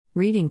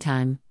Reading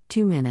time,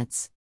 2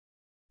 minutes.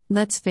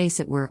 Let's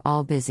face it, we're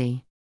all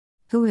busy.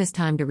 Who has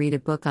time to read a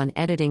book on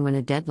editing when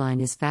a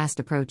deadline is fast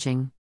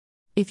approaching?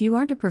 If you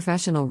aren't a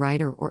professional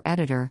writer or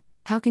editor,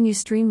 how can you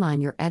streamline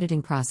your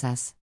editing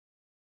process?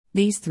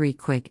 These 3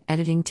 quick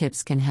editing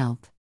tips can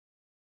help.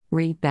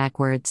 Read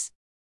backwards.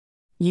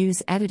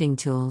 Use editing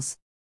tools.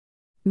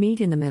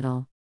 Meet in the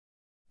middle.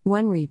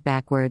 1. Read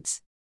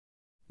backwards.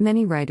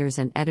 Many writers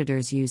and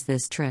editors use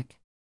this trick.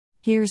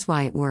 Here's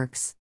why it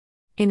works.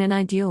 In an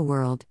ideal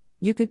world,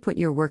 you could put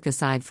your work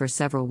aside for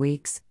several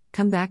weeks,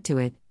 come back to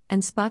it,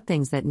 and spot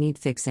things that need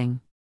fixing.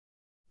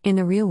 In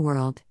the real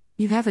world,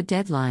 you have a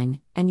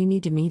deadline, and you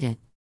need to meet it.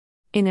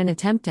 In an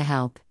attempt to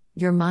help,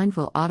 your mind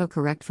will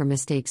autocorrect for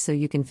mistakes so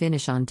you can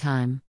finish on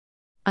time.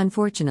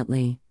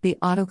 Unfortunately, the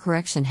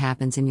autocorrection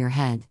happens in your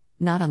head,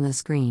 not on the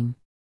screen.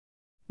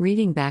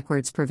 Reading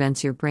backwards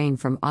prevents your brain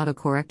from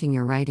autocorrecting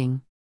your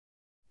writing.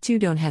 2.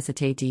 Don't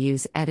hesitate to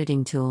use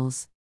editing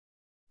tools.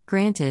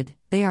 Granted,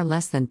 they are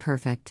less than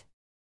perfect.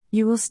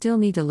 You will still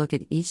need to look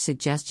at each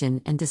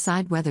suggestion and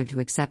decide whether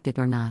to accept it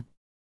or not.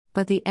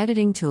 But the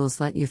editing tools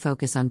let you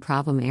focus on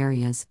problem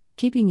areas,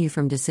 keeping you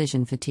from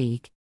decision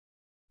fatigue.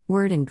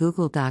 Word and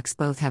Google Docs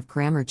both have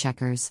grammar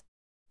checkers.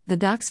 The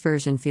Docs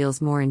version feels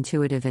more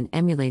intuitive and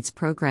emulates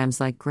programs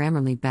like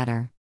Grammarly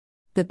better.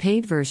 The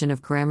paid version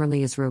of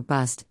Grammarly is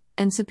robust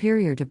and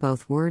superior to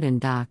both Word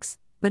and Docs,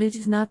 but it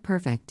is not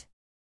perfect.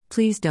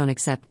 Please don't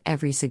accept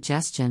every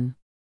suggestion.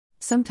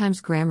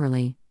 Sometimes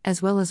Grammarly, as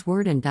well as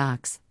Word and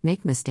Docs,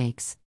 make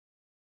mistakes.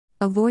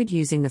 Avoid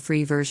using the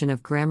free version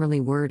of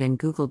Grammarly. Word and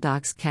Google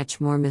Docs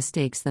catch more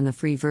mistakes than the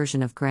free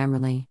version of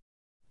Grammarly.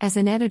 As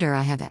an editor,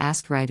 I have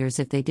asked writers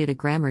if they did a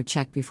grammar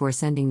check before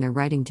sending their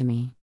writing to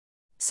me.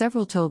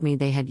 Several told me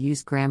they had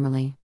used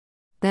Grammarly.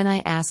 Then I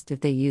asked if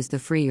they used the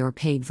free or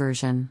paid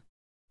version.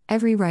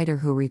 Every writer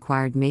who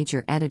required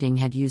major editing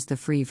had used the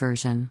free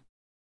version.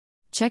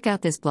 Check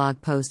out this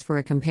blog post for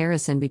a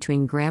comparison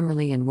between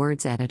Grammarly and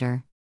Word's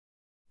editor.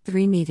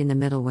 3. Meet in the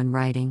middle when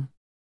writing.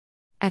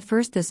 At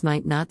first, this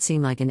might not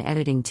seem like an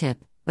editing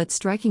tip, but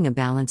striking a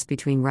balance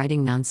between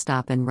writing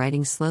nonstop and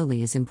writing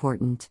slowly is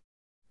important.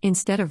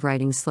 Instead of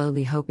writing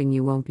slowly hoping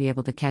you won't be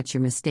able to catch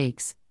your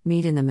mistakes,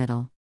 meet in the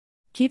middle.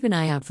 Keep an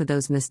eye out for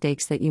those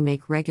mistakes that you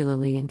make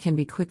regularly and can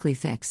be quickly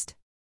fixed.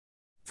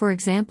 For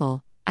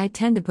example, I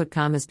tend to put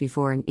commas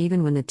before and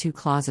even when the 2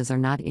 clauses are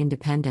not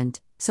independent,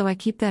 so I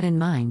keep that in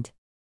mind.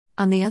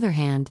 On the other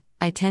hand,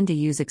 I tend to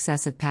use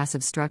excessive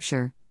passive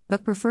structure,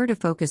 but prefer to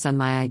focus on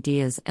my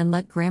ideas and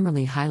let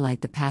Grammarly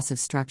highlight the passive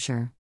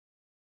structure.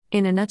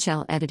 In a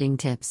nutshell, editing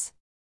tips.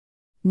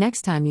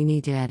 Next time you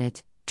need to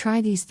edit,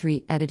 try these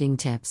 3 editing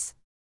tips.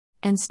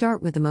 And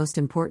start with the most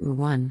important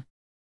one.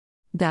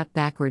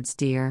 Backwards,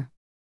 dear.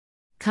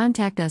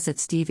 Contact us at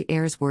Steve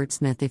Ayres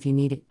Wordsmith if you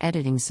need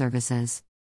editing services.